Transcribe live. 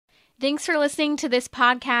Thanks for listening to this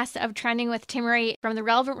podcast of Trending with Timmerie from the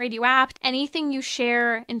Relevant Radio app. Anything you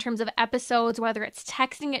share in terms of episodes, whether it's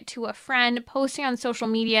texting it to a friend, posting on social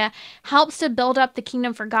media, helps to build up the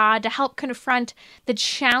kingdom for God, to help confront the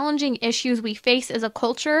challenging issues we face as a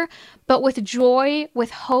culture, but with joy, with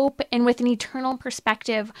hope, and with an eternal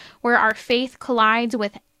perspective where our faith collides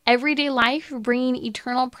with everyday life, bringing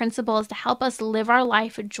eternal principles to help us live our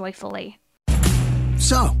life joyfully.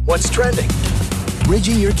 So, what's trending?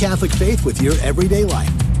 Bridging your Catholic faith with your everyday life.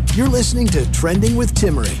 You're listening to Trending with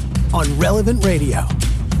Timmerie on Relevant Radio.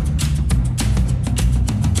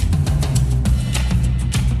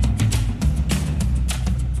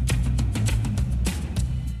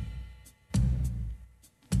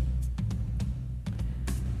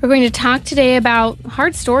 We're going to talk today about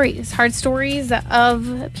hard stories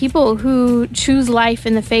of people who choose life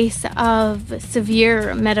in the face of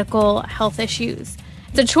severe medical health issues.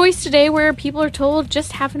 It's a choice today where people are told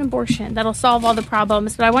just have an abortion. That'll solve all the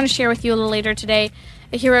problems. But I want to share with you a little later today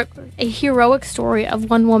a heroic story of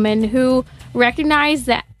one woman who recognized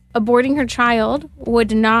that aborting her child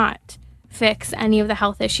would not fix any of the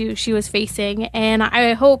health issues she was facing. And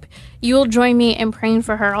I hope you'll join me in praying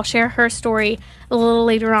for her. I'll share her story a little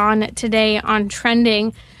later on today on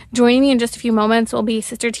Trending. Joining me in just a few moments will be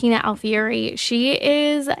Sister Tina Alfieri. She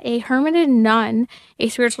is a hermited nun, a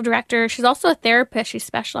spiritual director. She's also a therapist. She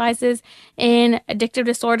specializes in addictive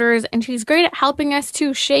disorders, and she's great at helping us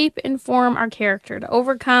to shape and form our character, to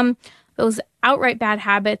overcome those outright bad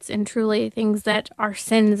habits and truly things that are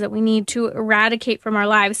sins that we need to eradicate from our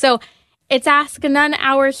lives. So it's Ask a Nun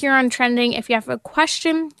Hour here on Trending. If you have a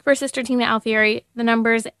question for Sister Tina Alfieri, the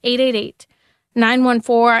number is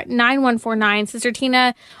 888-914-9149. Sister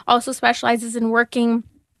Tina also specializes in working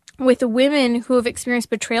with women who have experienced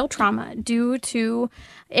betrayal trauma due to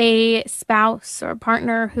a spouse or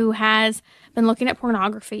partner who has been looking at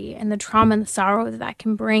pornography and the trauma and the sorrow that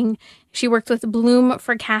can bring. She works with Bloom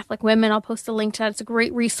for Catholic Women. I'll post a link to that. It's a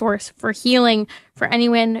great resource for healing for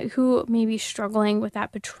anyone who may be struggling with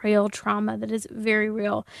that betrayal trauma that is very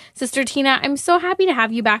real. Sister Tina, I'm so happy to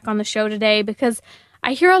have you back on the show today because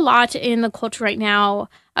I hear a lot in the culture right now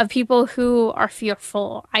of people who are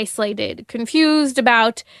fearful, isolated, confused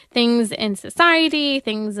about things in society,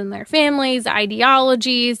 things in their families,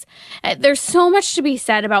 ideologies. There's so much to be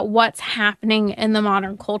said about what's happening in the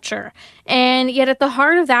modern culture. And yet at the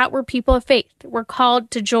heart of that, we're people of faith. We're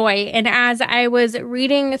called to joy. And as I was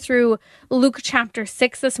reading through Luke chapter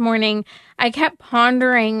 6 this morning, I kept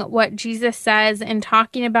pondering what Jesus says and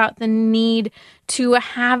talking about the need to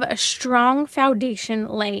have a strong foundation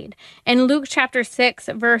laid. In Luke chapter 6,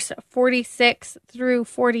 verse 46 through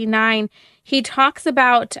 49, he talks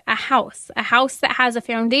about a house that has a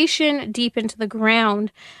foundation deep into the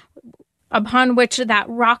ground, upon which that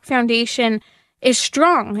rock foundation is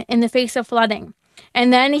strong in the face of flooding.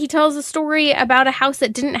 And then he tells a story about a house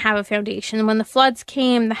that didn't have a foundation. And when the floods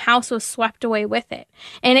came, the house was swept away with it.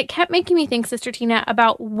 And it kept making me think, Sister Tina,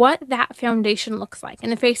 about what that foundation looks like in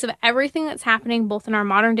the face of everything that's happening, both in our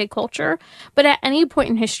modern day culture, but at any point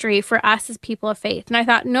in history for us as people of faith. And I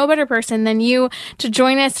thought no better person than you to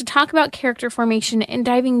join us to talk about character formation and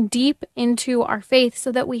diving deep into our faith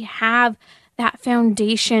so that we have that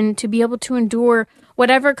foundation to be able to endure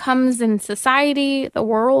whatever comes in society, the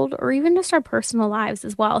world, or even just our personal lives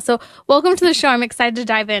as well. So welcome to the show. I'm excited to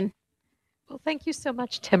dive in. Well, thank you so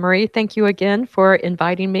much, Timmerie. Thank you again for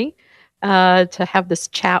inviting me to have this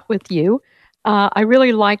chat with you. I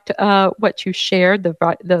really liked what you shared,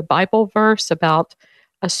 the Bible verse about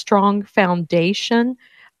a strong foundation.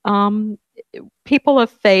 People of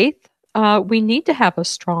faith, we need to have a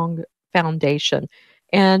strong foundation.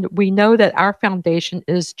 And we know that our foundation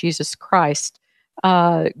is Jesus Christ.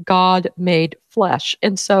 God made flesh.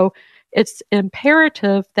 And so it's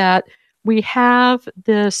imperative that we have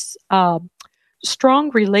this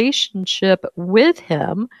strong relationship with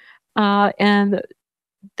him and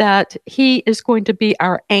that he is going to be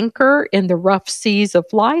our anchor in the rough seas of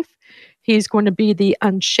life. He's going to be the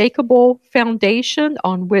unshakable foundation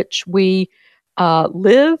on which we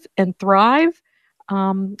live and thrive.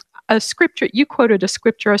 A scripture, you quoted a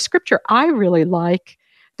scripture I really like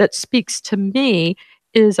that speaks to me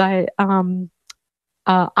is I am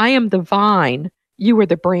the vine, you are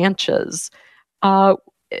the branches.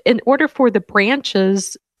 In order for the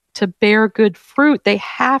branches to bear good fruit, they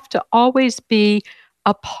have to always be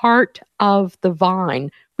a part of the vine.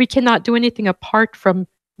 We cannot do anything apart from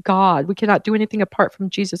God. We cannot do anything apart from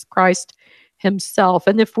Jesus Christ himself.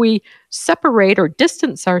 And if we separate or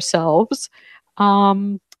distance ourselves,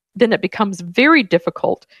 then it becomes very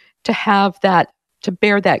difficult to have that, to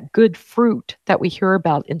bear that good fruit that we hear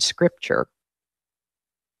about in Scripture.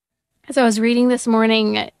 So I was reading this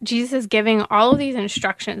morning, Jesus is giving all of these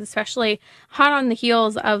instructions, especially hot on the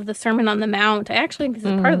heels of the Sermon on the Mount. I actually think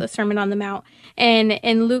this is part of the Sermon on the Mount. And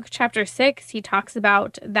in Luke chapter 6, he talks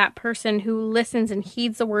about that person who listens and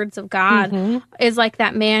heeds the words of God is like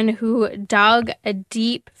that man who dug a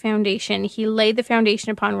deep foundation. He laid the foundation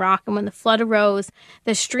upon rock, and when the flood arose,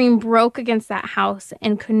 the stream broke against that house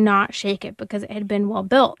and could not shake it because it had been well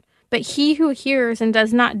built. But he who hears and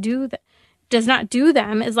does not do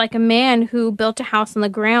them is like a man who built a house on the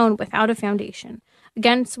ground without a foundation,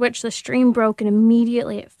 against which the stream broke, and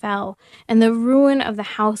immediately it fell, and the ruin of the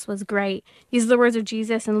house was great. These are the words of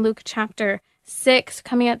Jesus in Luke chapter 6,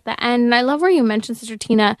 coming at the end. And I love where you mentioned, Sister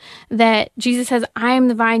Tina, that Jesus says, I am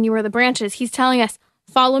the vine, you are the branches. He's telling us,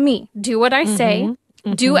 follow me, do what I say,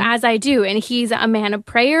 do as I do. And he's a man of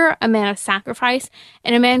prayer, a man of sacrifice,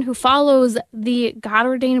 and a man who follows the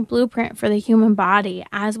God-ordained blueprint for the human body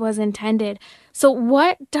as was intended. So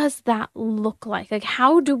what does that look like? Like,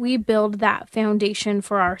 how do we build that foundation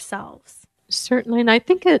for ourselves? Certainly. And I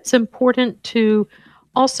think it's important to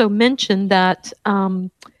also mention that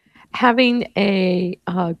having a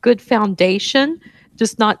good foundation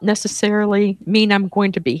does not necessarily mean I'm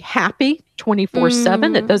going to be happy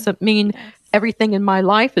 24/7. It doesn't mean everything in my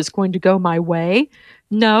life is going to go my way.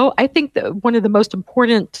 No, I think that one of the most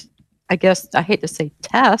important, I guess, I hate to say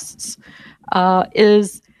tests,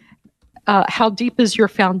 is how deep is your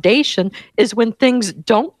foundation, is when things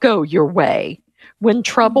don't go your way. When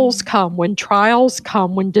troubles come, when trials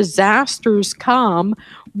come, when disasters come,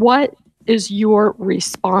 what is your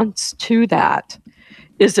response to that?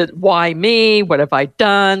 Is it, why me? What have I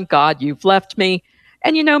done? God, you've left me.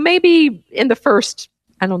 And, maybe in the first,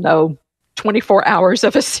 24 hours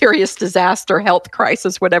of a serious disaster, health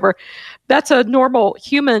crisis, whatever, that's a normal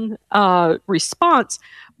human response.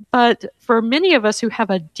 But for many of us who have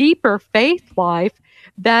a deeper faith life,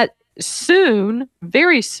 that soon,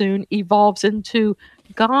 very soon, evolves into,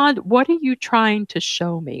 God, what are you trying to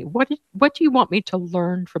show me? What do you want me to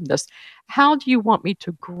learn from this? How do you want me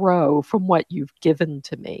to grow from what you've given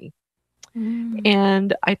to me?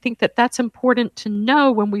 And I think that that's important to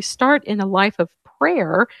know when we start in a life of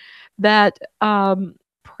prayer, that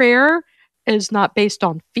prayer is not based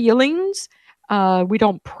on feelings. We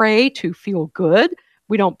don't pray to feel good.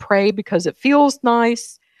 We don't pray because it feels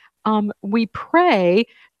nice. We pray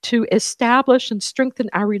to establish and strengthen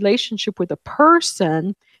our relationship with a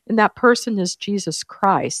person, and that person is Jesus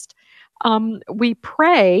Christ. We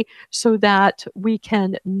pray so that we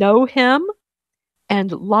can know him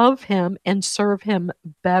and love him and serve him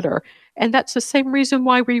better. And that's the same reason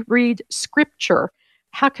why we read Scripture.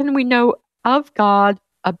 How can we know of God,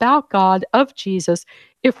 about God, of Jesus,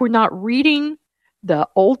 if we're not reading the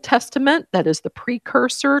Old Testament, that is the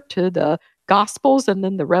precursor to the Gospels and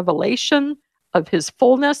then the revelation of his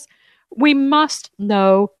fullness? We must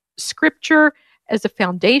know Scripture as a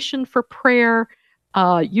foundation for prayer,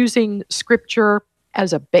 using Scripture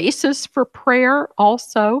as a basis for prayer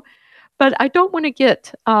also. But I don't want to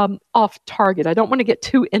get off target. I don't want to get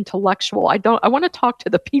too intellectual. I want to talk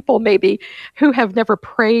to the people maybe who have never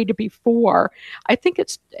prayed before. I think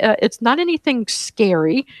it's not anything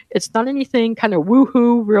scary. It's not anything kind of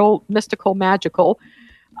woohoo, real mystical, magical.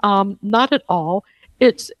 Not at all.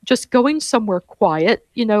 It's just going somewhere quiet.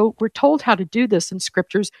 We're told how to do this in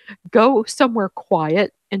Scriptures. Go somewhere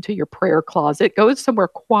quiet into your prayer closet. Go somewhere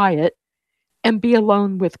quiet and be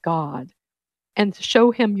alone with God. And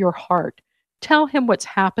show him your heart. Tell him what's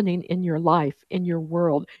happening in your life, in your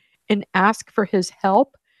world, and ask for his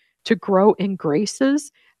help to grow in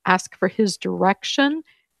graces. Ask for his direction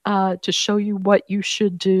to show you what you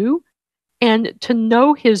should do, and to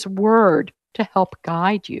know his word to help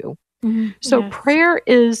guide you. So prayer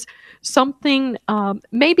is something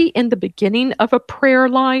maybe in the beginning of a prayer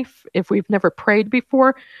life, if we've never prayed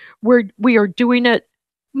before, we are doing it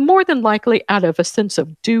more than likely out of a sense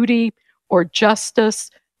of duty or justice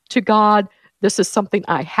to God. This is something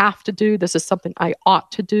I have to do. This is something I ought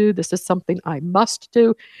to do. This is something I must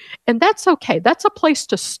do. And that's okay. That's a place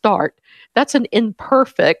to start. That's an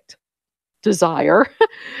imperfect desire.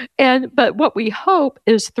 But what we hope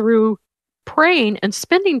is through praying and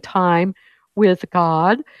spending time with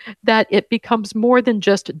God, that it becomes more than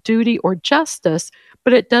just duty or justice,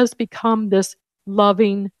 but it does become this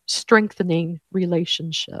loving, strengthening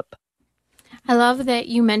relationship. I love that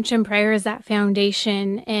you mentioned prayer as that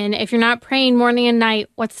foundation. And if you're not praying morning and night,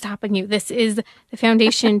 what's stopping you? This is the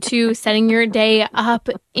foundation to setting your day up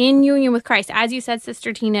in union with Christ. As you said,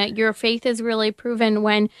 Sister Tina, your faith is really proven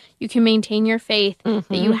when you can maintain your faith, that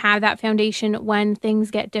you have that foundation when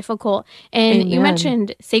things get difficult. And you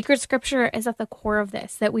mentioned sacred scripture is at the core of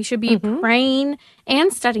this, that we should be praying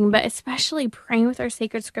and studying, but especially praying with our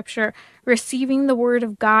sacred scripture, receiving the word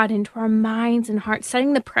of God into our minds and hearts,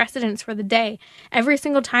 setting the precedents for the day. Every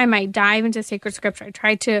single time I dive into sacred scripture, I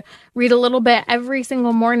try to read a little bit every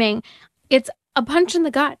single morning. It's a punch in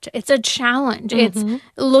the gut. It's a challenge. It's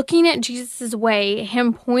looking at Jesus's way,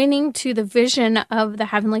 him pointing to the vision of the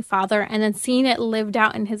Heavenly Father and then seeing it lived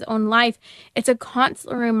out in his own life. It's a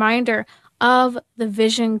constant reminder of the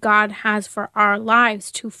vision God has for our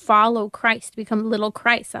lives, to follow Christ, become little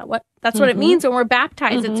Christ. That's what it means when we're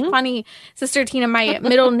baptized. It's funny, Sister Tina, my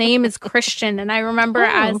middle name is Christian, and I remember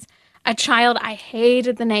as a child, I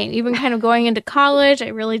hated the name. Even kind of going into college, I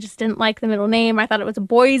really just didn't like the middle name. I thought it was a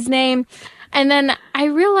boy's name. And then I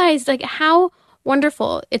realized how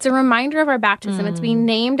wonderful. It's a reminder of our baptism. It's being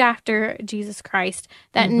named after Jesus Christ.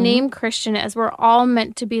 That name Christian, as we're all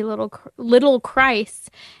meant to be little Christ.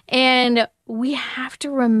 And we have to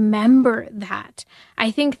remember that. I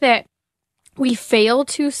think that we fail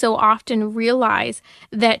to so often realize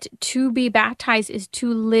that to be baptized is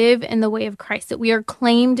to live in the way of Christ, that we are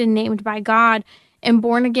claimed and named by God and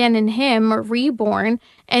born again in him, or reborn,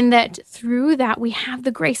 and that through that we have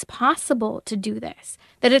the grace possible to do this,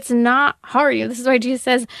 that it's not hard. This is why Jesus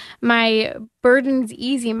says, my burden's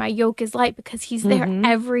easy, my yoke is light, because he's there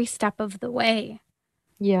every step of the way.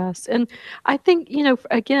 Yes. And I think,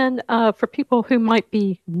 again, for people who might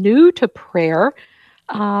be new to prayer,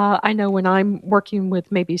 I know when I'm working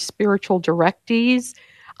with maybe spiritual directees,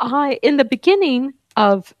 in the beginning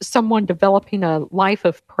of someone developing a life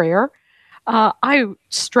of prayer, I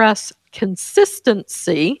stress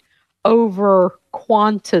consistency over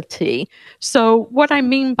quantity. So what I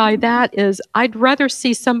mean by that is I'd rather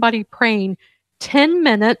see somebody praying 10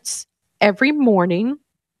 minutes every morning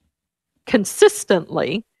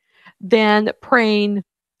consistently than praying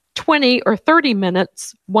 20 or 30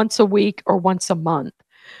 minutes once a week or once a month.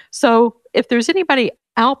 So if there's anybody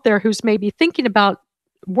out there who's maybe thinking about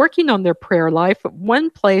working on their prayer life, one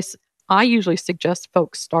place I usually suggest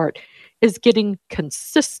folks start is getting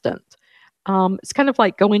consistent. It's kind of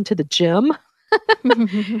like going to the gym.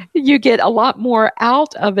 You get a lot more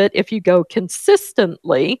out of it if you go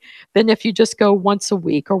consistently than if you just go once a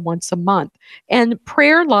week or once a month. And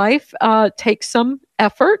prayer life takes some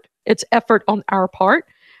effort. It's effort on our part.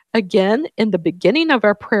 Again, in the beginning of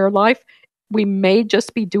our prayer life, we may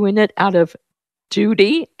just be doing it out of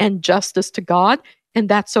duty and justice to God, and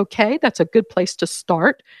that's okay. That's a good place to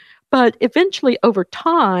start. But eventually, over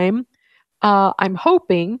time, I'm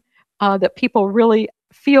hoping that people really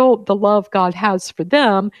feel the love God has for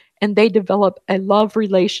them, and they develop a love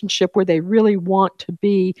relationship where they really want to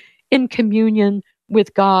be in communion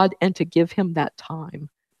with God and to give him that time.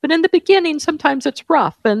 But in the beginning, sometimes it's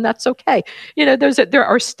rough, and that's okay. There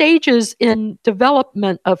are stages in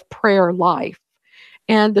development of prayer life.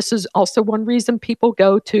 And this is also one reason people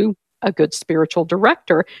go to a good spiritual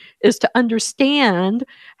director, is to understand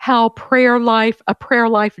how a prayer life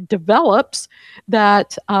develops,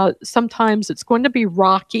 that sometimes it's going to be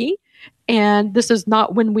rocky. And this is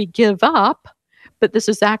not when we give up, but this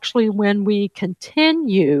is actually when we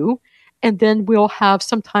continue. And then we'll have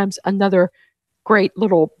sometimes another great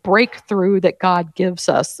little breakthrough that God gives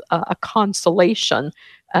us, a consolation,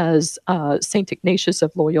 as St. Ignatius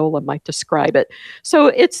of Loyola might describe it. So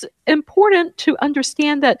it's important to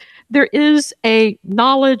understand that there is a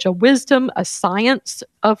knowledge, a wisdom, a science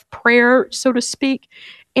of prayer, so to speak,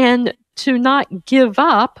 and to not give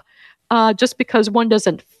up just because one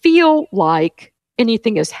doesn't feel like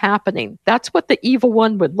anything is happening. That's what the evil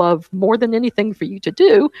one would love more than anything for you to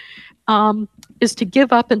do, is to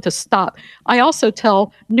give up and to stop. I also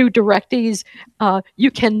tell new directees,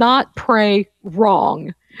 you cannot pray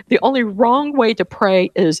wrong. The only wrong way to pray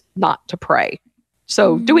is not to pray.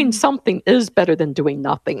 So doing something is better than doing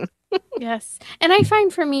nothing. Yes. And I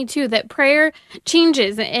find for me too that prayer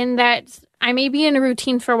changes, in that I may be in a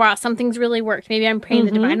routine for a while. Something's really worked. Maybe I'm praying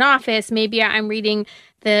the divine office. Maybe I'm reading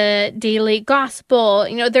the daily gospel.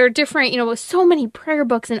 There are different, with so many prayer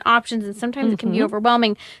books and options, and sometimes it can be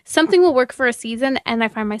overwhelming. Something will work for a season, and I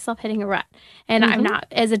find myself hitting a rut, and I'm not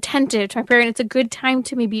as attentive to my prayer. And it's a good time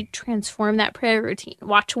to maybe transform that prayer routine.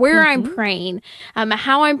 Watch where I'm praying,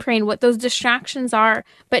 how I'm praying, what those distractions are,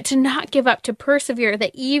 but to not give up, to persevere,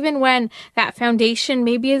 that even when that foundation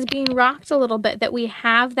maybe is being rocked a little bit, that we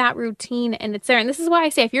have that routine and it's there. And this is why I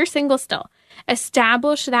say, if you're single still,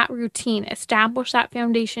 establish that routine, establish that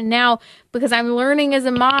foundation now, because I'm learning as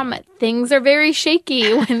a mom, things are very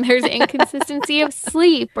shaky when there's inconsistency of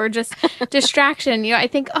sleep or just distraction. I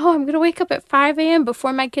think, I'm going to wake up at 5 a.m.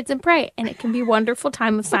 before my kids and pray. And it can be a wonderful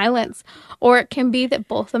time of silence. Or it can be that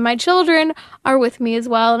both of my children are with me as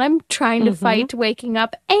well. And I'm trying to fight waking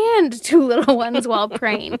up and 2 little ones while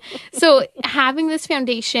praying. So having this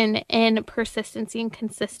foundation in persistency and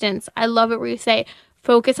consistency, I love it where you say,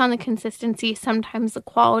 focus on the consistency. Sometimes the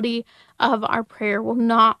quality of our prayer will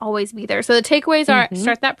not always be there. So the takeaways are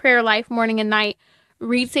start that prayer life morning and night,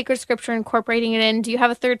 read sacred scripture, incorporating it in. Do you have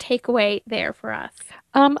a third takeaway there for us?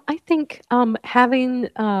 I think having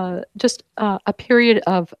just a period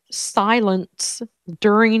of silence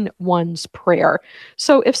during one's prayer.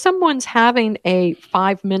 So if someone's having a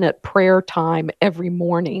 5-minute prayer time every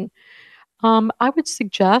morning, I would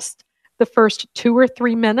suggest the first 2 or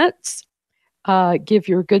 3 minutes, give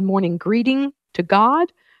your good morning greeting to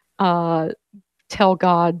God, tell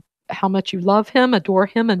God how much you love him, adore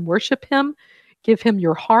him, and worship him, give him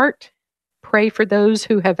your heart, pray for those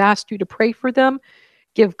who have asked you to pray for them,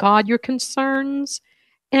 give God your concerns,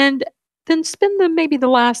 and then spend maybe the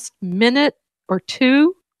last minute or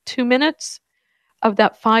 2 minutes of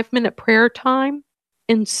that 5-minute prayer time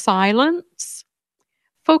in silence,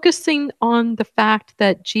 focusing on the fact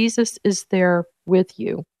that Jesus is there with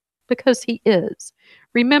you, because he is.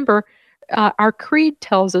 Remember, our creed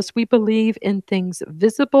tells us we believe in things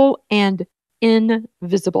visible and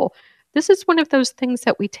invisible. This is one of those things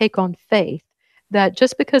that we take on faith, that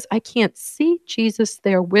just because I can't see Jesus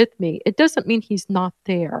there with me, it doesn't mean he's not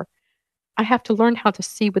there. I have to learn how to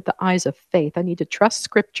see with the eyes of faith. I need to trust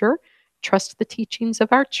Scripture, trust the teachings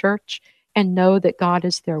of our church, and know that God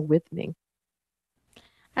is there with me.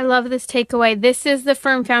 I love this takeaway. This is the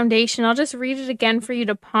firm foundation. I'll just read it again for you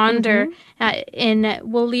to ponder. And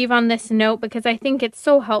we'll leave on this note because I think it's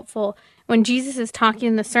so helpful when Jesus is talking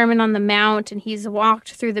in the Sermon on the Mount and he's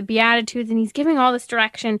walked through the Beatitudes and he's giving all this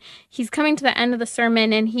direction. He's coming to the end of the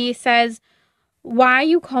sermon and he says, "Why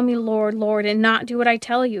you call me Lord, Lord, and not do what I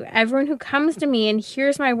tell you? Everyone who comes to me and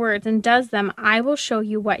hears my words and does them, I will show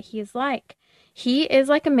you what he is like. He is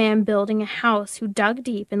like a man building a house who dug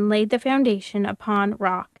deep and laid the foundation upon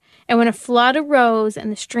rock. And when a flood arose and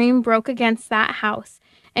the stream broke against that house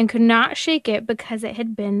and could not shake it because it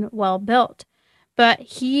had been well built. But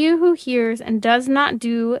he who hears and does not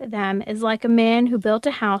do them is like a man who built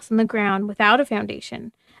a house on the ground without a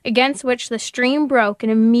foundation, against which the stream broke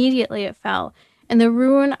and immediately it fell, and the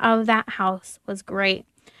ruin of that house was great."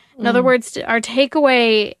 In other words, our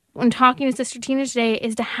takeaway when talking to Sister Tina today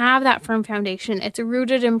is to have that firm foundation. It's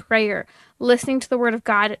rooted in prayer, listening to the Word of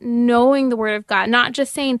God, knowing the Word of God, not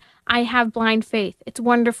just saying, I have blind faith. It's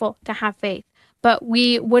wonderful to have faith, but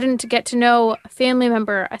we wouldn't get to know a family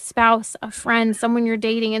member, a spouse, a friend, someone you're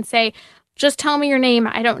dating and say, just tell me your name.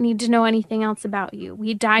 I don't need to know anything else about you.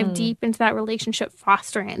 We dive deep into that relationship,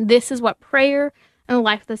 fostering it. And this is what prayer and the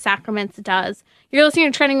life of the sacraments does. You're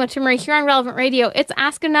listening to Trending with Timmerie here on Relevant Radio. It's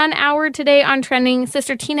Ask a Nun hour today on Trending.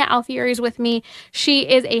 Sister Tina Alfieri is with me. She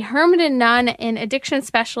is a Hermitage nun and addiction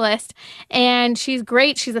specialist, and she's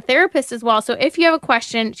great. She's a therapist as well. So if you have a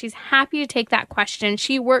question, she's happy to take that question.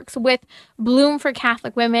 She works with Bloom for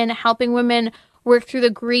Catholic Women, helping women work through the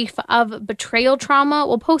grief of betrayal trauma.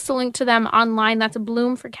 We'll post a link to them online. That's a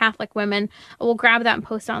Bloom for Catholic Women. We'll grab that and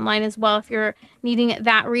post it online as well if you're needing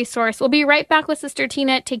that resource. We'll be right back with Sister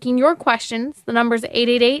Tina taking your questions. The number is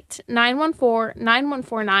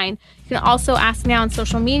 888-914-9149. You can also ask me on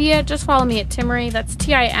social media. Just follow me at Timmerie. That's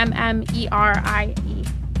Timmerie.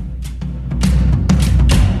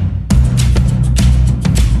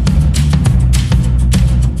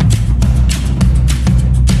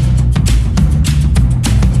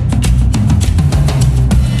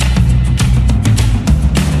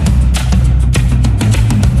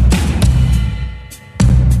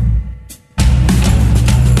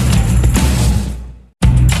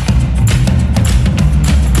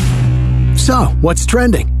 So, what's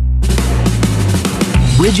trending?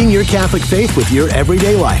 Bridging your Catholic faith with your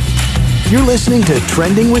everyday life. You're listening to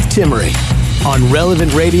Trending with Timmerie on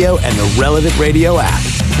Relevant Radio and the Relevant Radio app.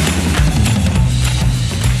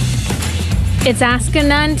 It's Ask a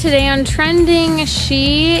Nun today on Trending.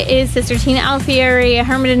 She is Sister Tina Alfieri, a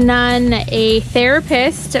Hermitage nun, a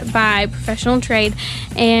therapist by professional trade,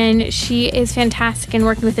 and she is fantastic in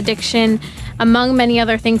working with addiction, among many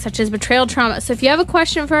other things such as betrayal trauma. So if you have a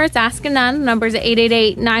question for us, Ask a Nun. The number is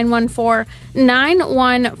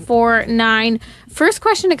 888-914-9149. First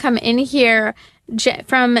question to come in here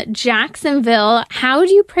from Jacksonville. How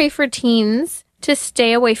do you pray for teens to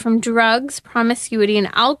stay away from drugs, promiscuity, and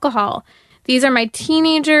alcohol? These are my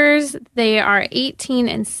teenagers. They are 18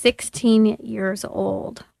 and 16 years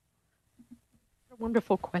old.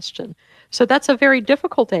 Wonderful question. So that's a very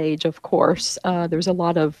difficult age, of course. There's a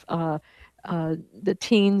lot of the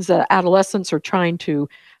teens, adolescents are trying to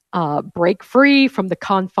break free from the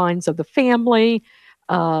confines of the family.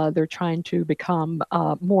 They're trying to become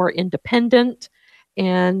more independent,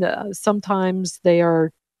 and sometimes they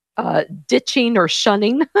are ditching or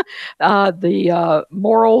shunning the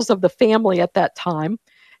morals of the family at that time.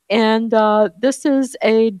 And this is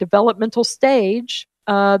a developmental stage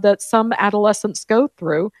that some adolescents go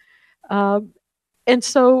through. And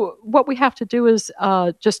so what we have to do is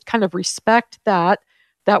just kind of respect that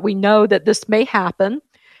we know that this may happen.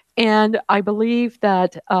 And I believe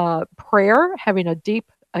that prayer, having a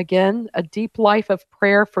deep life of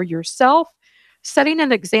prayer for yourself, setting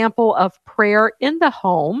an example of prayer in the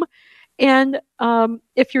home. And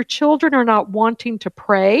if your children are not wanting to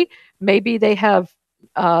pray, maybe they have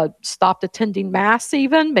stopped attending Mass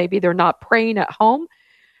even, maybe they're not praying at home,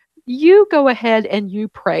 you go ahead and you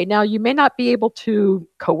pray. Now, you may not be able to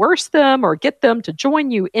coerce them or get them to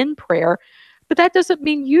join you in prayer, but that doesn't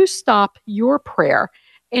mean you stop your prayer.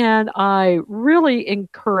 And I really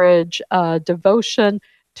encourage devotion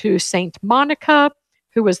to Saint Monica,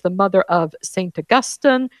 who was the mother of Saint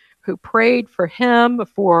Augustine, who prayed for him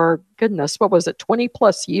for, goodness, 20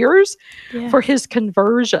 plus years for his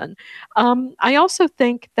conversion. I also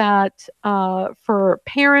think that for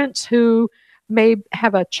parents who may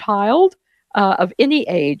have a child of any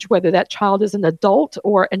age, whether that child is an adult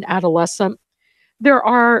or an adolescent, there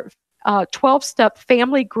are 12-step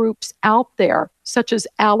family groups out there, such as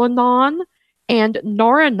Al-Anon and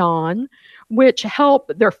Nar-Anon, which help.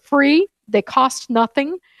 They're free, they cost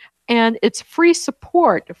nothing, and it's free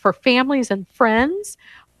support for families and friends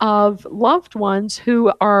of loved ones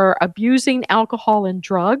who are abusing alcohol and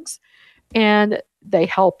drugs. And they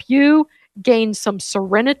help you gain some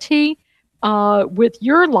serenity with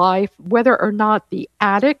your life, whether or not the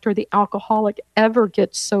addict or the alcoholic ever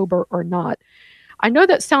gets sober or not. I know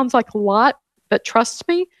that sounds like a lot, but trust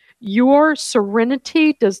me, your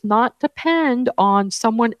serenity does not depend on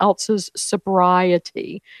someone else's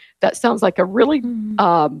sobriety. That sounds like a really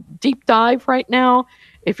deep dive right now.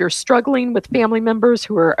 If you're struggling with family members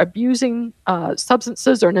who are abusing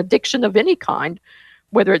substances or an addiction of any kind,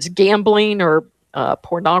 whether it's gambling or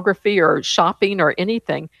pornography or shopping or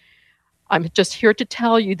anything, I'm just here to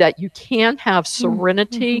tell you that you can have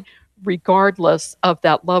serenity regardless of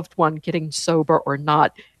that loved one getting sober or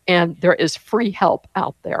not. And there is free help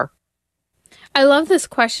out there. I love this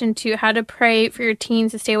question, too, how to pray for your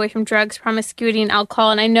teens to stay away from drugs, promiscuity, and alcohol.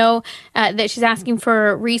 And I know that she's asking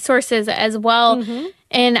for resources as well.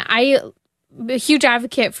 And I'm a huge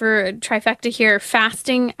advocate for trifecta here.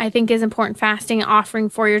 Fasting, I think, is important. Fasting, offering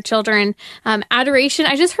for your children. Adoration.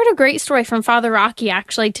 I just heard a great story from Father Rocky,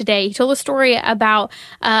 actually, today. He told a story about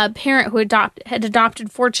a parent who had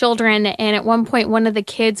adopted 4 children, and at one point, one of the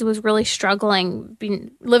kids was really struggling,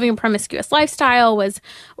 living a promiscuous lifestyle, was,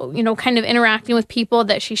 kind of interacting with people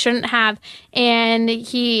that she shouldn't have. And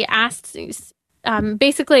he asked...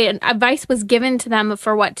 basically, advice was given to them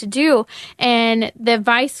for what to do. And the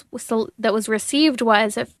advice that was received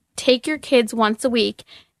was, take your kids once a week,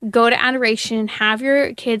 go to adoration, have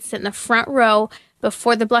your kids sit in the front row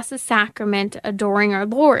before the Blessed Sacrament, adoring our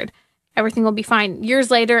Lord. Everything will be fine. Years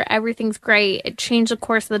later, everything's great. It changed the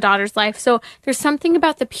course of the daughter's life. So there's something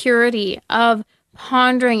about the purity of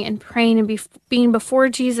pondering and praying and being before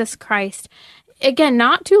Jesus Christ. Again,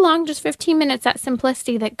 not too long, just 15 minutes, that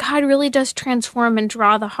simplicity that God really does transform and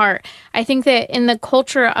draw the heart. I think that in the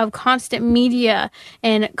culture of constant media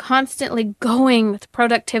and constantly going with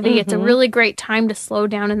productivity, it's a really great time to slow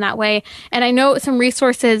down in that way. And I know some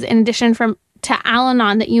resources in addition to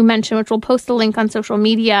Al-Anon that you mentioned, which we'll post the link on social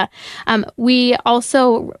media. I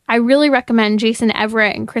really recommend Jason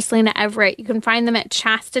Everett and Christelina Everett. You can find them at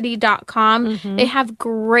chastity.com. They have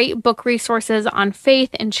great book resources on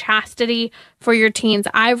faith and chastity for your teens.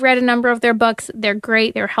 I've read a number of their books. They're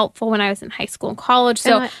great. They're helpful when I was in high school and college.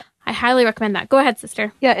 So I highly recommend that. Go ahead,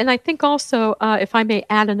 sister. Yeah, and I think also, if I may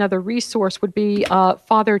add another resource, would be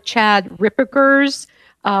Father Chad Ripperger's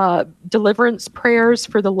deliverance prayers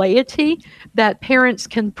for the laity, that parents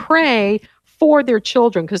can pray for their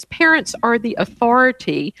children, because parents are the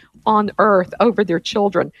authority on earth over their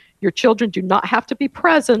children. Your children do not have to be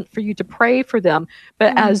present for you to pray for them,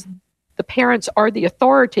 but as the parents are the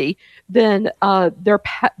authority, then their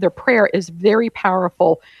prayer is very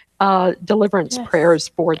powerful deliverance prayers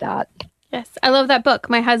for that. Yes, I love that book.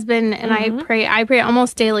 My husband and I pray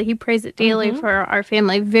almost daily. He prays it daily for our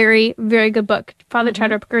family. Very, very good book. Father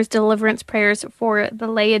Chad Ripker's Deliverance Prayers for the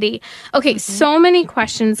Laity. Okay, so many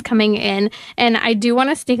questions coming in, and I do want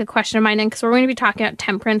to sneak a question of mine in because we're going to be talking about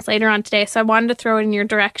temperance later on today, so I wanted to throw it in your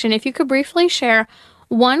direction. If you could briefly share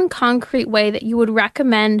one concrete way that you would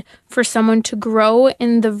recommend for someone to grow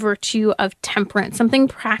in the virtue of temperance, something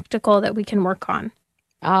practical that we can work on.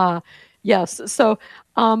 Yes. So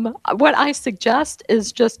what I suggest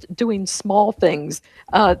is just doing small things,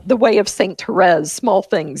 the way of Saint Therese, small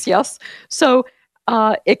things. Yes. So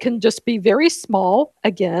it can just be very small.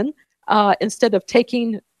 Again, instead of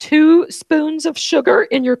taking 2 spoons of sugar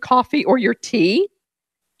in your coffee or your tea,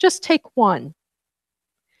 just take 1.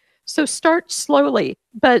 So start slowly,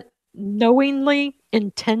 but knowingly,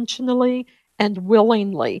 intentionally, and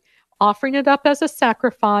willingly, offering it up as a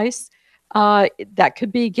sacrifice. That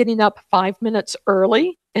could be getting up 5 minutes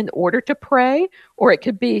early in order to pray, or it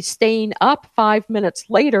could be staying up 5 minutes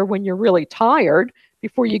later when you're really tired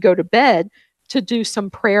before you go to bed to do some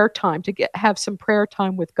prayer time, to have some prayer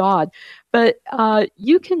time with God. But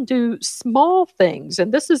you can do small things.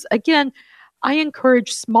 And this is, again, I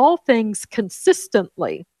encourage small things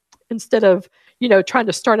consistently instead of, trying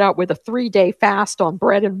to start out with a 3-day fast on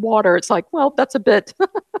bread and water. It's like, well, that's a bit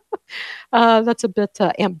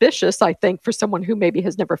ambitious, I think, for someone who maybe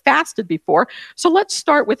has never fasted before. So let's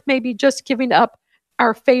start with maybe just giving up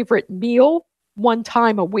our favorite meal 1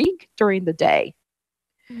 time a week during the day.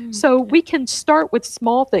 So we can start with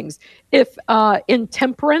small things. If in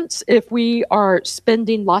temperance, if we are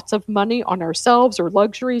spending lots of money on ourselves or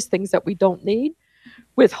luxuries, things that we don't need,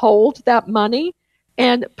 withhold that money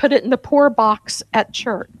and put it in the poor box at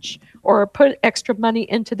church, or put extra money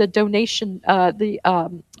into the donation,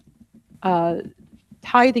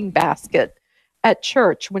 tithing basket at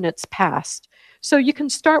church when it's passed. So you can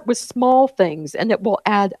start with small things and it will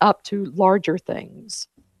add up to larger things.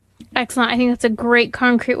 Excellent. I think that's a great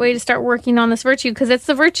concrete way to start working on this virtue, because it's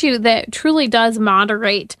the virtue that truly does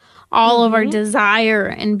moderate all of our desire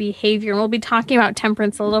and behavior. And we'll be talking about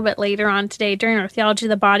temperance a little bit later on today during our Theology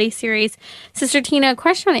of the Body series. Sister Tina, a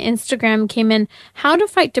question on Instagram came in: how to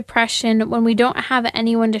fight depression when we don't have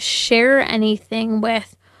anyone to share anything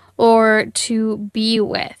with or to be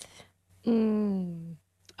with?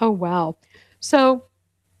 Oh, wow. So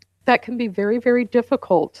that can be very, very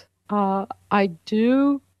difficult. I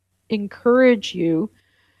do encourage you,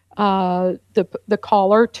 the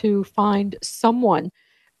caller, to find someone,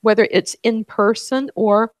 whether it's in person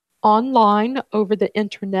or online over the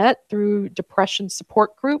internet through depression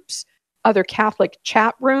support groups, other Catholic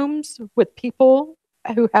chat rooms with people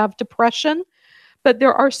who have depression. But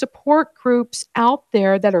there are support groups out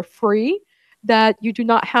there that are free, that you do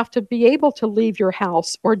not have to be able to leave your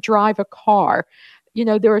house or drive a car.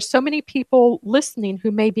 There are so many people listening who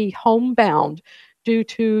may be homebound due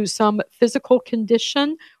to some physical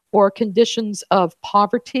condition or conditions of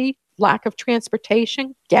poverty, lack of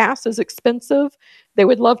transportation. Gas is expensive. They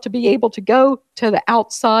would love to be able to go to the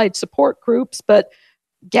outside support groups, but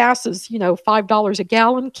gas is, $5 a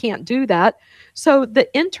gallon, can't do that. So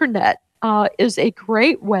the internet is a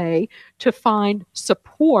great way to find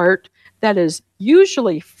support that is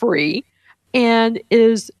usually free and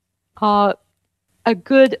is a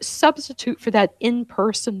good substitute for that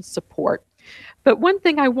in-person support. But one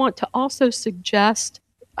thing I want to also suggest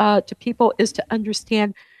to people is to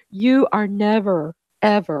understand you are never,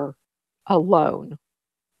 ever alone.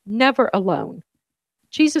 Never alone.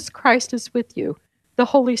 Jesus Christ is with you. The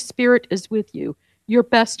Holy Spirit is with you. Your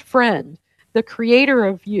best friend, the creator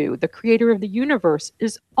of you, the creator of the universe,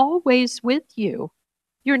 is always with you.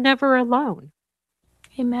 You're never alone.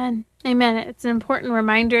 Amen. Amen. It's an important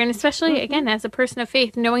reminder, and especially, again, as a person of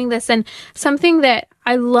faith, knowing this. And something that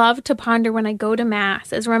I love to ponder when I go to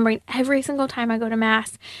Mass is remembering every single time I go to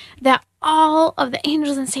Mass that all of the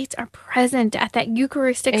angels and saints are present at that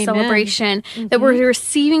Eucharistic celebration, that we're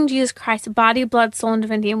receiving Jesus Christ, body, blood, soul, and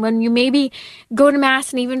divinity. And when you maybe go to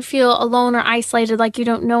Mass and even feel alone or isolated, like you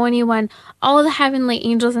don't know anyone, all of the heavenly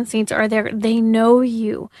angels and saints are there. They know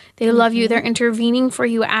you. They love you. They're intervening for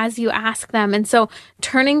you as you ask them. And so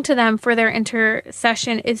turning to them for their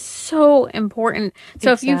intercession is so important.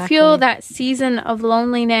 So if you feel that season of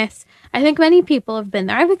loneliness, I think many people have been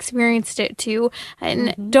there. I've experienced it too.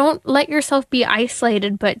 And don't let yourself be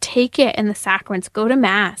isolated, but take it in the sacraments. Go to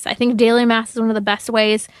Mass. I think daily Mass is one of the best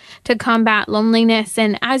ways to combat loneliness.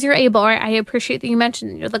 And as you're able, I appreciate that you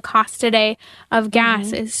mentioned the cost today of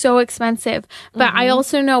gas is so expensive. But I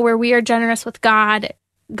also know where we are generous with God,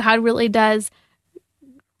 God really does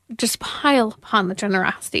just pile upon the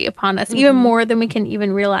generosity upon us, even more than we can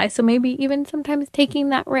even realize. So maybe even sometimes taking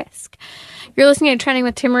that risk. You're listening to Trending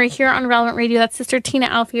with Timmerie here on Relevant Radio. That's Sister Tina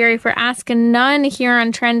Alfieri for Ask a Nun here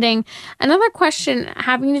on Trending. Another question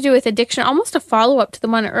having to do with addiction, almost a follow-up to the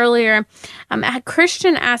one earlier. A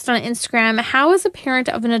Christian asked on Instagram, how as a parent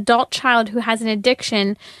of an adult child who has an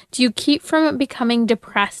addiction, do you keep from becoming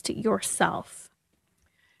depressed yourself?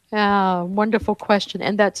 Yeah, wonderful question.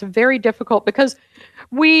 And that's very difficult because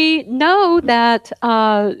we know that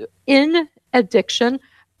in addiction,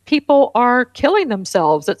 people are killing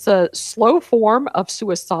themselves. It's a slow form of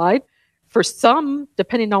suicide. For some,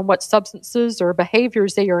 depending on what substances or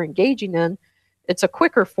behaviors they are engaging in, it's a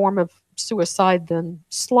quicker form of suicide than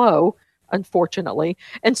slow, unfortunately.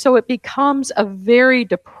 And so it becomes a very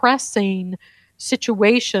depressing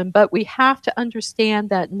situation. But we have to understand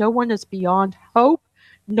that no one is beyond hope.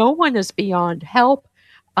 No one is beyond help.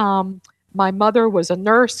 My mother was a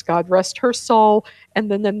nurse, God rest her soul. And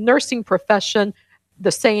then the nursing profession,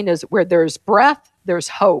 the saying is, where there's breath, there's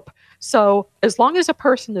hope. So as long as a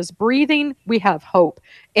person is breathing, we have hope.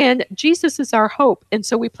 And Jesus is our hope. And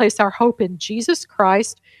so we place our hope in Jesus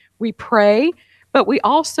Christ. We pray, but we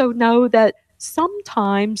also know that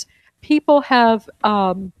sometimes people have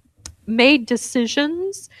made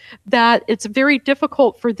decisions that it's very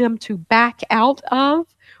difficult for them to back out of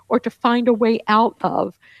or to find a way out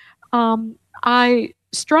of. I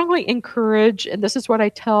strongly encourage, and this is what I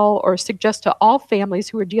tell or suggest to all families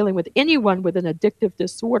who are dealing with anyone with an addictive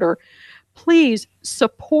disorder, please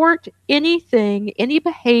support anything, any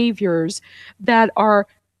behaviors that are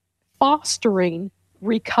fostering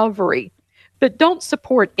recovery, but don't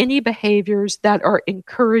support any behaviors that are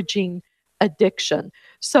encouraging addiction.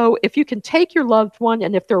 So if you can take your loved one,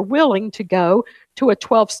 and if they're willing to go to a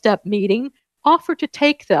 12-step meeting, offer to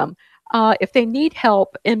take them. If they need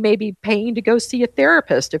help and maybe paying to go see a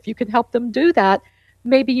therapist, if you can help them do that,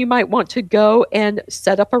 maybe you might want to go and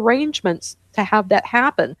set up arrangements to have that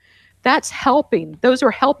happen. That's helping. Those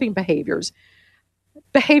are helping behaviors.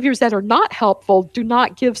 Behaviors that are not helpful, do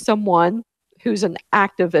not give someone who's in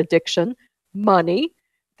active addiction money.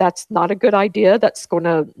 That's not a good idea. That's going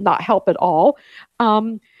to not help at all.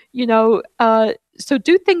 So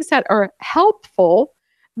do things that are helpful,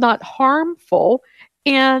 not harmful,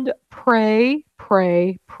 and pray,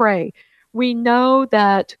 pray, pray. We know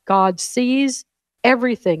that God sees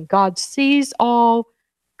everything. God sees all.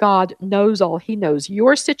 God knows all. He knows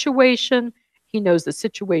your situation. He knows the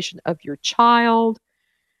situation of your child.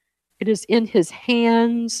 It is in His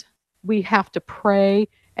hands. We have to pray.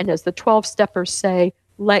 And as the 12-steppers say,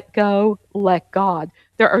 let go, let God.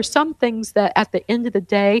 There are some things that at the end of the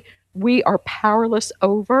day, we are powerless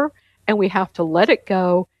over, and we have to let it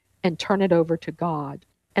go and turn it over to God.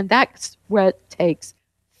 And that's what takes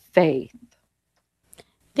faith.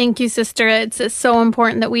 Thank you, sister. It's so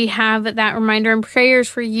important that we have that reminder, and prayers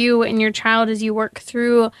for you and your child as you work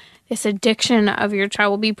through this addiction of your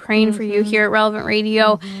child. We'll be praying for you here at Relevant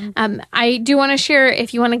Radio. I do want to share,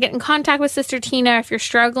 if you want to get in contact with Sister Tina, if you're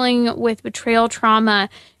struggling with betrayal trauma,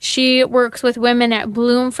 she works with women at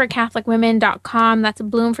bloomforcatholicwomen.com. That's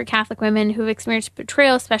Bloom for Catholic Women who've experienced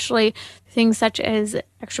betrayal, especially things such as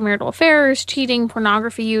extramarital affairs, cheating,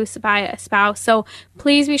 pornography use by a spouse. So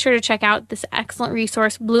please be sure to check out this excellent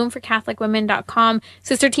resource, bloomforcatholicwomen.com.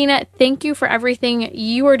 Sister Tina, thank you for everything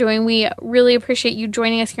you are doing. We really appreciate you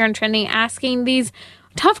joining us here on Trending, asking these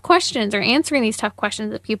tough questions or answering these tough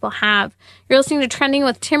questions that people have. You're listening to Trending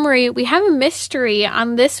with Timmerie. We have a mystery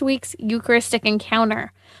on this week's Eucharistic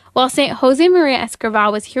encounter. While St. Jose Maria Escrivá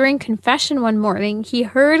was hearing confession one morning, he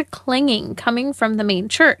heard clanging coming from the main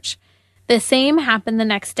church. The same happened the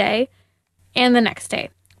next day and the next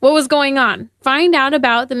day. What was going on? Find out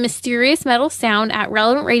about the mysterious metal sound at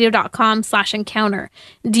relevantradio.com/encounter.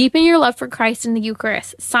 Deepen your love for Christ in the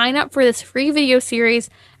Eucharist. Sign up for this free video series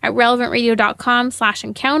at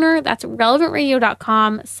relevantradio.com/encounter. That's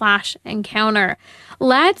relevantradio.com/encounter.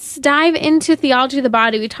 Let's dive into theology of the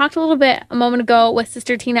body. We talked a little bit a moment ago with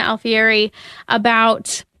Sister Tina Alfieri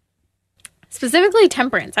about specifically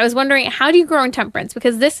temperance. I was wondering, how do you grow in temperance?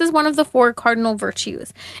 Because this is one of the 4 cardinal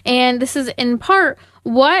virtues. And this is in part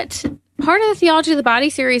what part of the Theology of the Body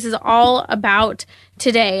series is all about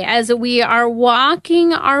today, as we are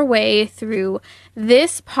walking our way through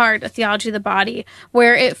this part of Theology of the Body,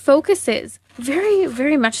 where it focuses very,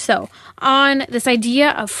 very much so on this idea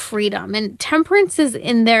of freedom. And temperance is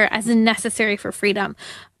in there as necessary for freedom.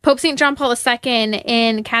 Pope St. John Paul II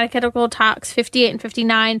in Catechetical Talks 58 and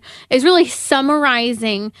 59 is really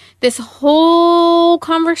summarizing this whole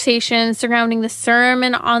conversation surrounding the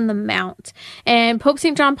Sermon on the Mount. And Pope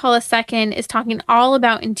St. John Paul II is talking all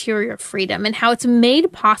about interior freedom and how it's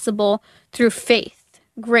made possible through faith,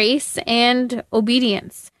 grace, and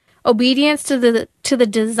obedience. Obedience to the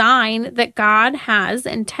design that God has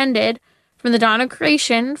intended from the dawn of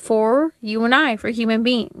creation for you and I, for human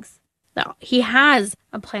beings. So he has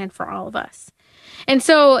a plan for all of us. And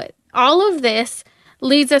so all of this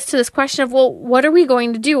leads us to this question of, well, what are we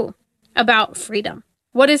going to do about freedom?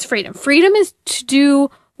 What is freedom? Freedom is to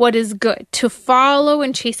do what is good, to follow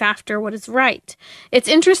and chase after what is right. It's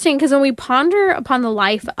interesting because when we ponder upon the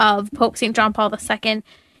life of Pope St. John Paul II,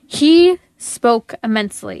 he spoke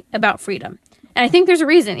immensely about freedom. And I think there's a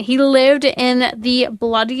reason. He lived in the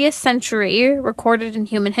bloodiest century recorded in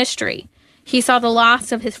human history. He saw the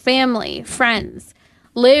loss of his family, friends,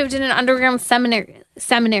 lived in an underground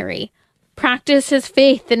seminary, practiced his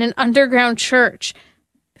faith in an underground church,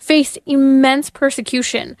 faced immense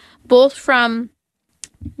persecution, both from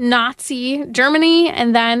Nazi Germany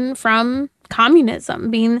and then from communism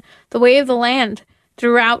being the way of the land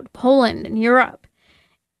throughout Poland and Europe.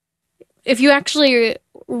 If you actually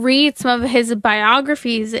read some of his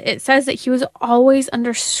biographies, it says that he was always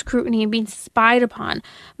under scrutiny and being spied upon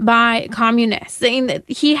by communists, saying that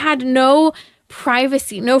he had no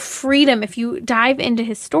privacy, no freedom if you dive into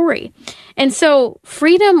his story. And so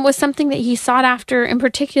freedom was something that he sought after, in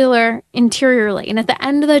particular, interiorly. And at the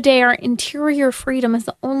end of the day, our interior freedom is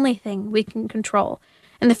the only thing we can control.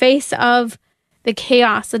 In the face of the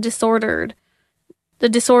chaos, the disorder,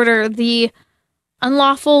 the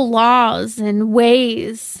unlawful laws and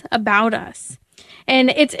ways about us.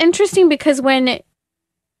 And it's interesting because when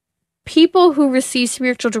people who receive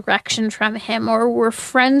spiritual direction from him or were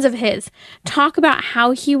friends of his talk about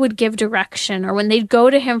how he would give direction, or when they'd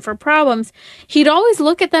go to him for problems, he'd always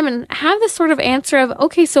look at them and have this sort of answer of,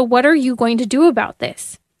 okay, so what are you going to do about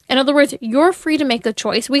this? In other words, you're free to make a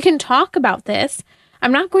choice. We can talk about this.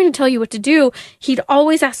 I'm not going to tell you what to do. He'd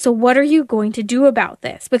always ask, so what are you going to do about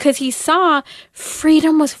this? Because he saw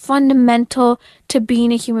freedom was fundamental to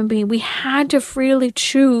being a human being. We had to freely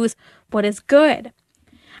choose what is good.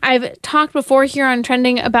 I've talked before here on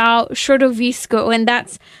Trending about Środowisko, and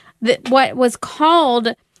that's what was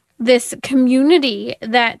called this community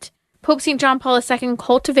that Pope St. John Paul II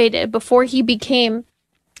cultivated before he became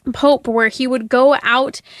Pope, where he would go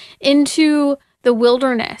out into the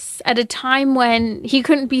wilderness at a time when he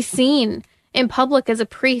couldn't be seen in public as a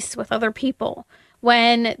priest with other people,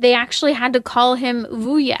 when they actually had to call him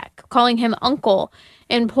wujek, calling him uncle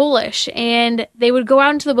in Polish, and they would go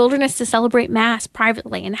out into the wilderness to celebrate Mass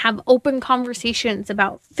privately and have open conversations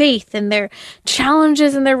about faith and their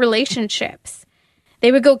challenges and their relationships.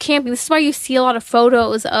 They would go camping. This is why you see a lot of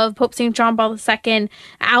photos of Pope St. John Paul II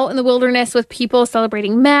out in the wilderness with people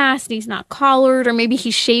celebrating Mass, and he's not collared, or maybe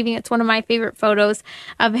he's shaving. It's one of my favorite photos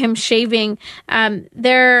of him shaving.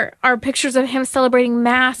 There are pictures of him celebrating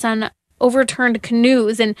Mass on overturned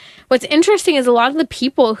canoes. And what's interesting is a lot of the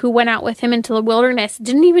people who went out with him into the wilderness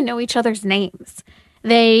didn't even know each other's names.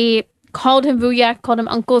 They called him wujek, called him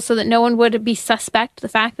uncle, so that no one would be suspect the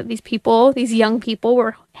fact that these young people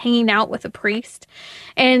were hanging out with a priest.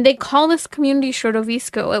 And they call this community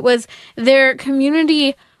Środowisko. It was their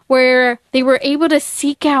community where they were able to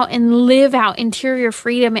seek out and live out interior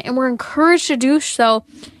freedom, and were encouraged to do so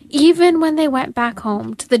even when they went back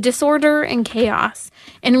home to the disorder and chaos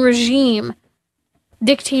and regime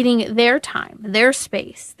dictating their time, their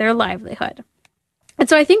space, their livelihood. And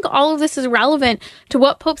so I think all of this is relevant to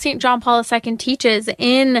what Pope St. John Paul II teaches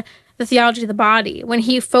in the Theology of the Body, when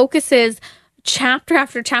he focuses chapter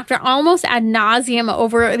after chapter, almost ad nauseum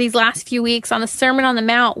over these last few weeks on the Sermon on the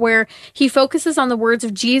Mount, where he focuses on the words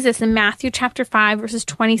of Jesus in Matthew chapter 5, verses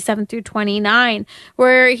 27 through 29,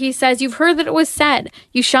 where he says, "You've heard that it was said,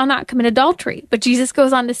 you shall not commit adultery." But Jesus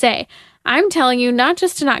goes on to say, "I'm telling you not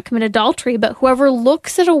just to not commit adultery, but whoever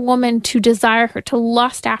looks at a woman to desire her, to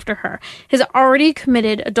lust after her, has already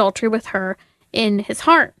committed adultery with her in his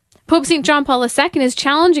heart." Pope St. John Paul II is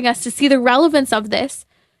challenging us to see the relevance of this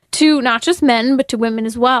to not just men, but to women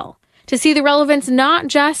as well. To see the relevance not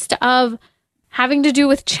just of having to do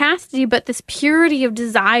with chastity, but this purity of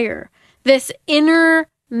desire, this inner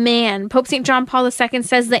man. Pope St. John Paul II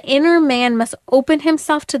says the inner man must open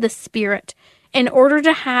himself to the Spirit in order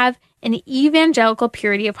to have an evangelical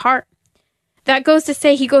purity of heart. That goes to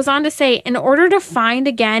say, he goes on to say, in order to find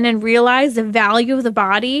again and realize the value of the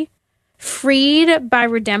body, freed by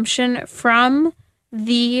redemption from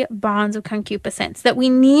the bonds of concupiscence, that we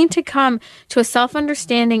need to come to a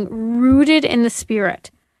self-understanding rooted in the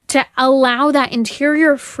Spirit, to allow that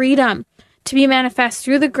interior freedom to be manifest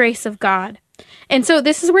through the grace of God. And so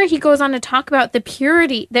this is where he goes on to talk about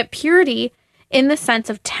purity in the sense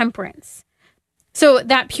of temperance. So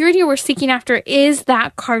that purity we're seeking after is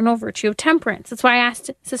that cardinal virtue of temperance. That's why I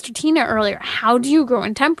asked Sister Tina earlier, how do you grow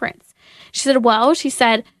in temperance? She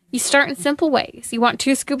said, you start in simple ways. You want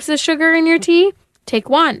 2 scoops of sugar in your tea? Take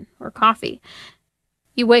 1, or coffee.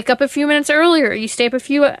 You wake up a few minutes earlier. You stay up a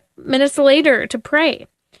few minutes later to pray.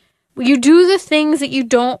 You do the things that you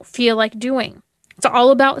don't feel like doing. It's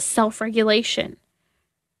all about self-regulation.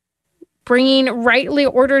 Bringing rightly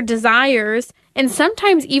ordered desires, and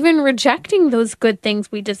sometimes even rejecting those good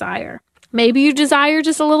things we desire. Maybe you desire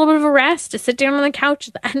just a little bit of a rest, to sit down on the couch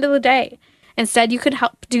at the end of the day. Instead, you could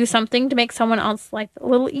help do something to make someone else's life a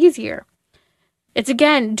little easier. It's,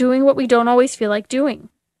 again, doing what we don't always feel like doing.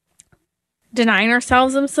 Denying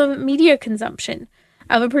ourselves of some media consumption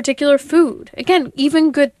of a particular food. Again,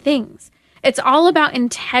 even good things. It's all about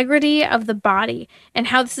integrity of the body and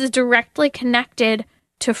how this is directly connected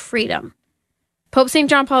to freedom. Pope St.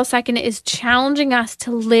 John Paul II is challenging us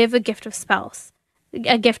to live a gift of self.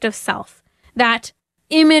 That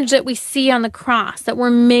image that we see on the cross, that we're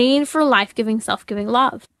made for life-giving, self-giving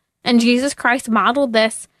love. And Jesus Christ modeled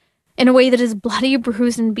this in a way that is bloody,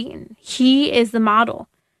 bruised, and beaten. He is the model.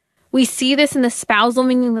 We see this in the spousal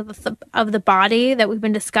meaning of the body that we've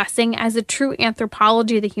been discussing as a true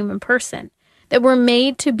anthropology of the human person, that we're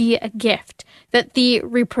made to be a gift, that the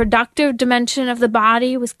reproductive dimension of the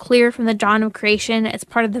body was clear from the dawn of creation as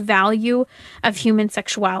part of the value of human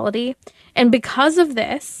sexuality. And because of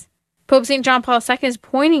this, Pope St. John Paul II is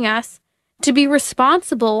pointing us to be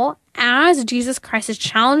responsible, as Jesus Christ has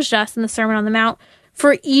challenged us in the Sermon on the Mount,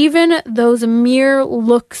 for even those mere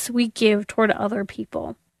looks we give toward other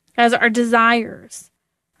people, as our desires,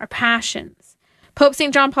 our passions. Pope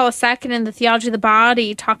St. John Paul II in the Theology of the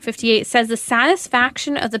Body, Talk 58, says the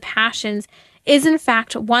satisfaction of the passions is in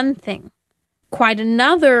fact one thing. Quite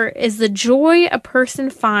another is the joy a person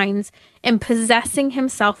finds in possessing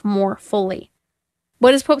himself more fully.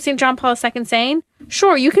 What is Pope St. John Paul II saying?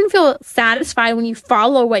 Sure, you can feel satisfied when you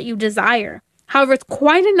follow what you desire. However, it's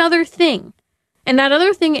quite another thing. And that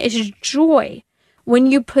other thing is joy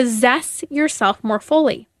when you possess yourself more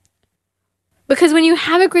fully. Because when you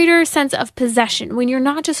have a greater sense of possession, when you're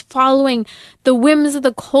not just following the whims of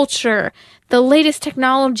the culture, the latest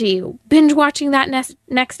technology, binge watching that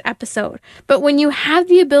next episode, but when you have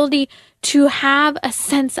the ability to have a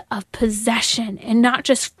sense of possession and not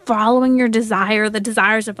just following your desire, the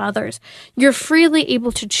desires of others, you're freely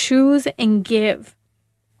able to choose and give.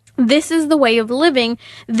 This is the way of living.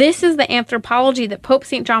 This is the anthropology that Pope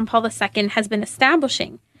St. John Paul II has been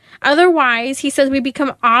establishing. Otherwise, he says we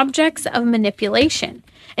become objects of manipulation.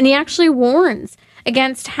 And he actually warns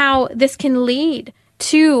against how this can lead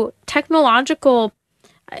to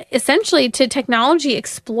essentially to technology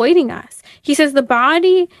exploiting us. He says the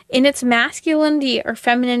body in its masculinity or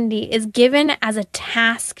femininity is given as a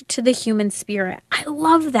task to the human spirit. I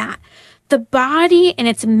love that. The body in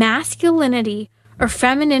its masculinity or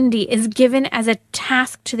femininity is given as a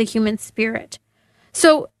task to the human spirit.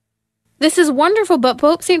 So this is wonderful, but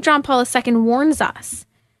Pope St. John Paul II warns us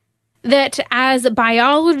that as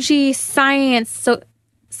biology, science,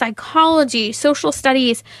 psychology, social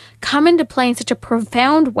studies come into play in such a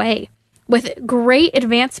profound way with great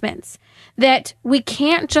advancements, that we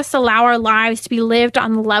can't just allow our lives to be lived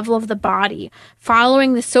on the level of the body,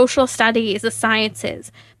 following the social studies, the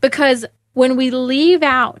sciences, because when we leave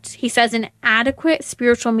out, he says, an adequate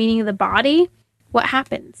spiritual meaning of the body, what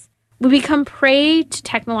happens? We become prey to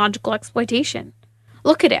technological exploitation.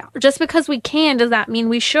 Look at it. Just because we can, does that mean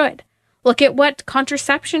we should? Look at what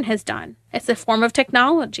contraception has done. It's a form of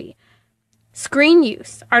technology. Screen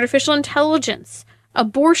use, artificial intelligence,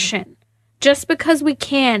 abortion. Just because we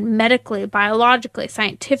can medically, biologically,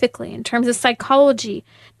 scientifically, in terms of psychology,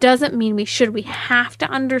 doesn't mean we should. We have to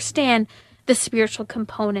understand the spiritual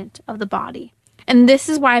component of the body. And this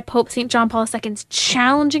is why Pope St. John Paul II is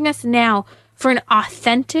challenging us now for an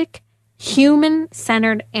authentic,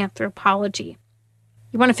 human-centered anthropology.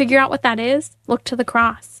 You want to figure out what that is? Look to the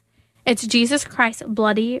cross. It's Jesus Christ,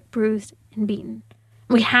 bloody, bruised, and beaten.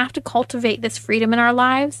 We have to cultivate this freedom in our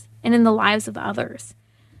lives and in the lives of others.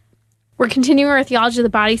 We're continuing our Theology of the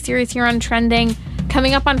Body series here on Trending.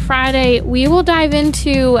 Coming up on Friday, we will dive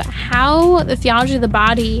into how the Theology of the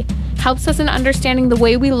Body helps us in understanding the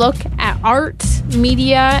way we look at art,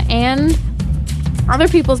 media, and other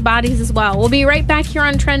people's bodies as well. We'll be right back here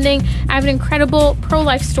on Trending. I have an incredible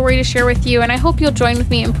pro-life story to share with you, and I hope you'll join with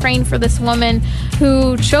me in praying for this woman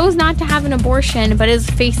who chose not to have an abortion but is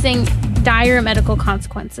facing dire medical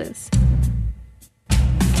consequences.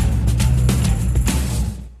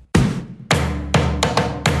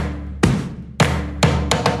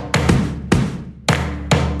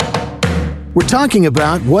 We're talking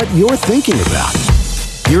about what you're thinking about.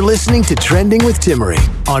 You're listening to Trending with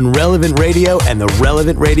Timmerie on Relevant Radio and the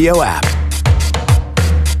Relevant Radio app.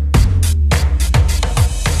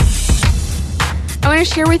 I want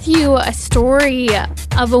to share with you a story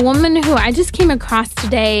of a woman who I just came across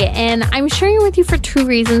today, and I'm sharing it with you for two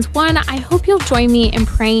reasons. One, I hope you'll join me in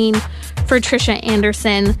praying for Trisha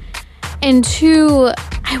Anderson. And two,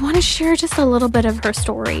 I want to share just a little bit of her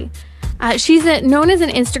story. She's known as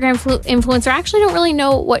an Instagram influencer. I actually don't really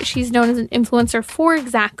know what she's known as an influencer for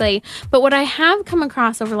exactly, but what I have come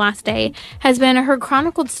across over the last day has been her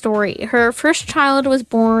chronicled story. Her first child was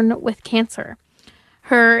born with cancer.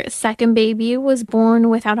 Her second baby was born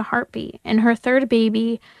without a heartbeat, and her third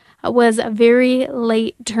baby was a very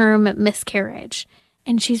late-term miscarriage,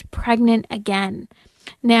 and she's pregnant again.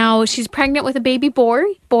 Now, she's pregnant with a baby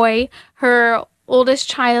boy. Her oldest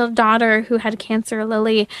child, daughter, who had cancer,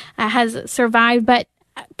 Lily, has survived, but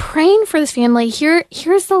praying for this family,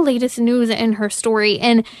 here's the latest news in her story,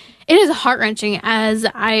 and it is heart-wrenching. As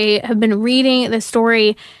I have been reading the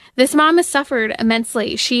story, this mom has suffered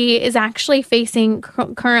immensely. She is actually facing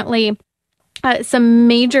currently some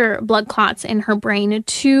major blood clots in her brain,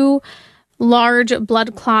 2 large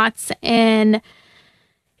blood clots, and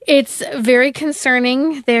it's very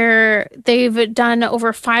concerning. They've done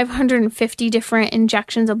over 550 different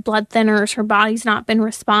injections of blood thinners. Her body's not been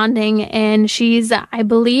responding, and she's, I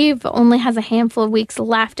believe, only has a handful of weeks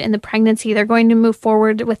left in the pregnancy. They're going to move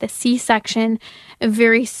forward with a C-section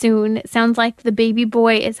very soon. It sounds like the baby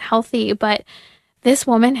boy is healthy, but this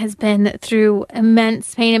woman has been through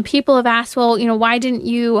immense pain, and people have asked, well, why didn't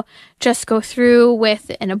you just go through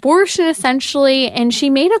with an abortion, essentially? And she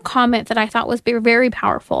made a comment that I thought was very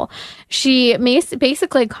powerful. She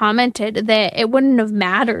basically commented that it wouldn't have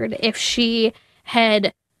mattered if she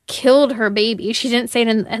had killed her baby. She didn't say it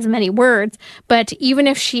in as many words, but even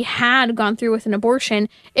if she had gone through with an abortion,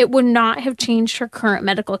 it would not have changed her current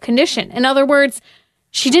medical condition. In other words,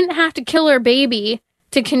 she didn't have to kill her baby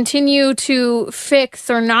to continue to fix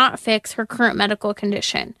or not fix her current medical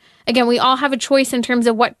condition. Again, we all have a choice in terms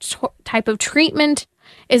of what type of treatment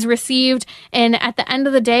is received. And at the end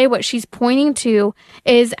of the day, what she's pointing to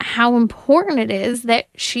is how important it is that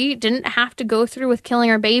she didn't have to go through with killing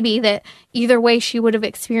her baby, that either way she would have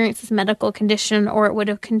experienced this medical condition or it would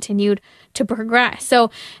have continued to progress.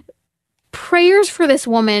 So prayers for this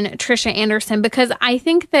woman, Trisha Anderson, because I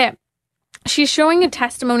think that she's showing a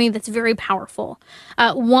testimony that's very powerful.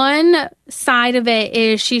 One side of it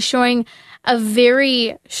is she's showing a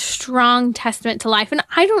very strong testament to life. And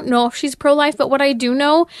I don't know if she's pro-life, but what I do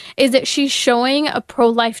know is that she's showing a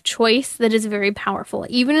pro-life choice that is very powerful,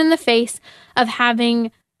 even in the face of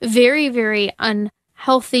having very, very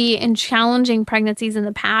unhealthy and challenging pregnancies in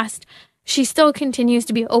the past. She still continues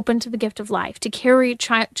to be open to the gift of life, to carry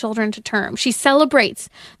children to term. She celebrates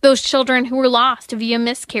those children who were lost via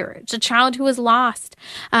miscarriage, a child who was lost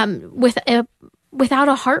without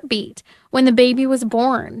a heartbeat when the baby was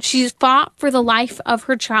born. She's fought for the life of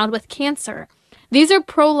her child with cancer. These are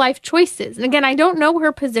pro-life choices. And again, I don't know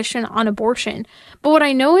her position on abortion, but what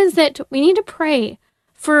I know is that we need to pray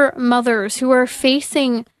for mothers who are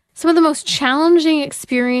facing some of the most challenging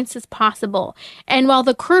experiences possible. And while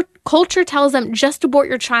the culture tells them just abort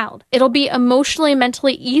your child, it'll be emotionally and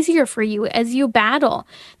mentally easier for you as you battle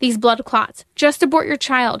these blood clots. Just abort your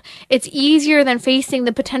child. It's easier than facing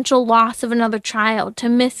the potential loss of another child, to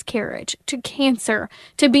miscarriage, to cancer,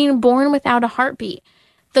 to being born without a heartbeat.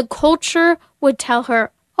 The culture would tell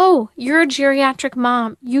her, oh, you're a geriatric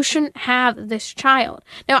mom. You shouldn't have this child.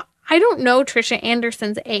 Now, I don't know Trisha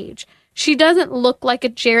Anderson's age. She doesn't look like a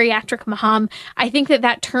geriatric mom. I think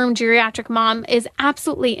that term geriatric mom is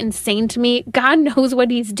absolutely insane to me. God knows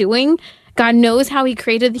what he's doing. God knows how he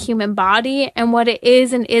created the human body and what it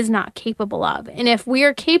is and is not capable of. And if we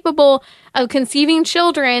are capable of conceiving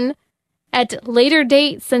children at later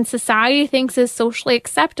dates than society thinks is socially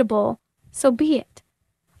acceptable, so be it.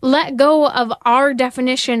 Let go of our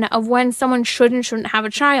definition of when someone should and shouldn't have a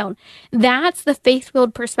child. That's the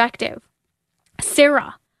faith-filled perspective.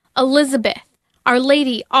 Sarah, Elizabeth, Our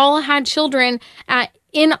Lady, all had children at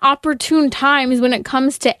inopportune times when it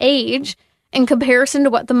comes to age in comparison to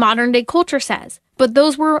what the modern day culture says. But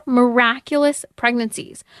those were miraculous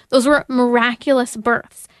pregnancies. Those were miraculous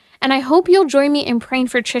births. And I hope you'll join me in praying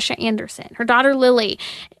for Trisha Anderson, her daughter Lily,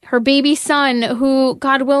 her baby son, who,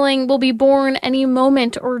 God willing, will be born any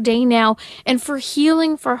moment or day now, and for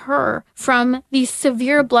healing for her from these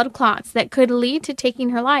severe blood clots that could lead to taking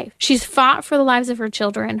her life. She's fought for the lives of her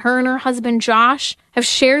children. Her and her husband, Josh, have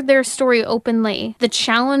shared their story openly, the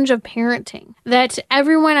challenge of parenting that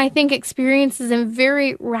everyone, I think, experiences in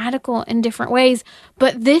very radical and different ways.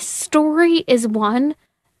 But this story is one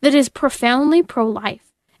that is profoundly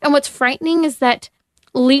pro-life. And what's frightening is that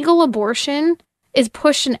legal abortion is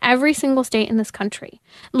pushed in every single state in this country.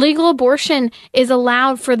 Legal abortion is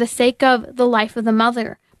allowed for the sake of the life of the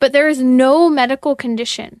mother, but there is no medical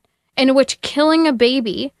condition in which killing a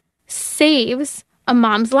baby saves a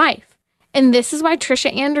mom's life. And this is why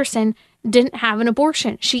Trisha Anderson didn't have an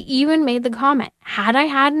abortion. She even made the comment, had I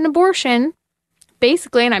had an abortion,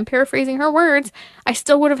 basically, and I'm paraphrasing her words, I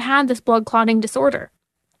still would have had this blood clotting disorder.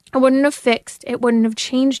 I wouldn't have fixed it, wouldn't have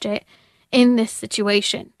changed it in this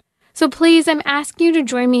situation. So please, I'm asking you to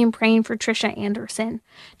join me in praying for Trisha Anderson,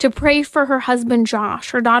 to pray for her husband,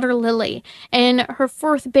 Josh, her daughter, Lily, and her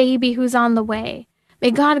fourth baby who's on the way.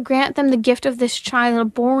 May God grant them the gift of this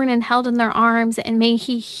child born and held in their arms, and may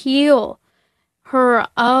he heal her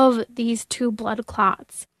of these 2 blood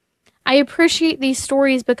clots. I appreciate these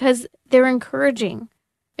stories because they're encouraging.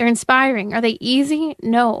 They're inspiring. Are they easy?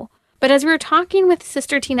 No. But as we were talking with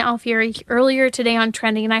Sister Tina Alfieri earlier today on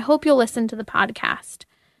Trending, and I hope you'll listen to the podcast,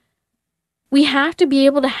 we have to be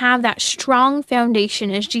able to have that strong foundation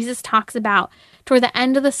as Jesus talks about toward the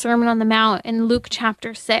end of the Sermon on the Mount in Luke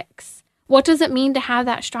chapter 6. What does it mean to have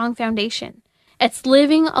that strong foundation? It's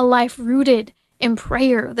living a life rooted in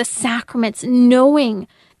prayer, the sacraments, knowing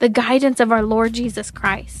the guidance of our Lord Jesus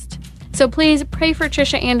Christ. So please pray for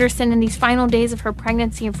Trisha Anderson in these final days of her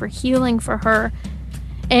pregnancy and for healing for her.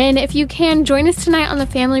 And if you can, join us tonight on the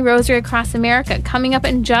Family Rosary Across America. Coming up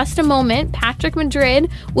in just a moment, Patrick Madrid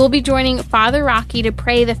will be joining Father Rocky to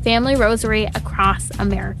pray the Family Rosary across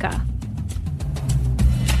America.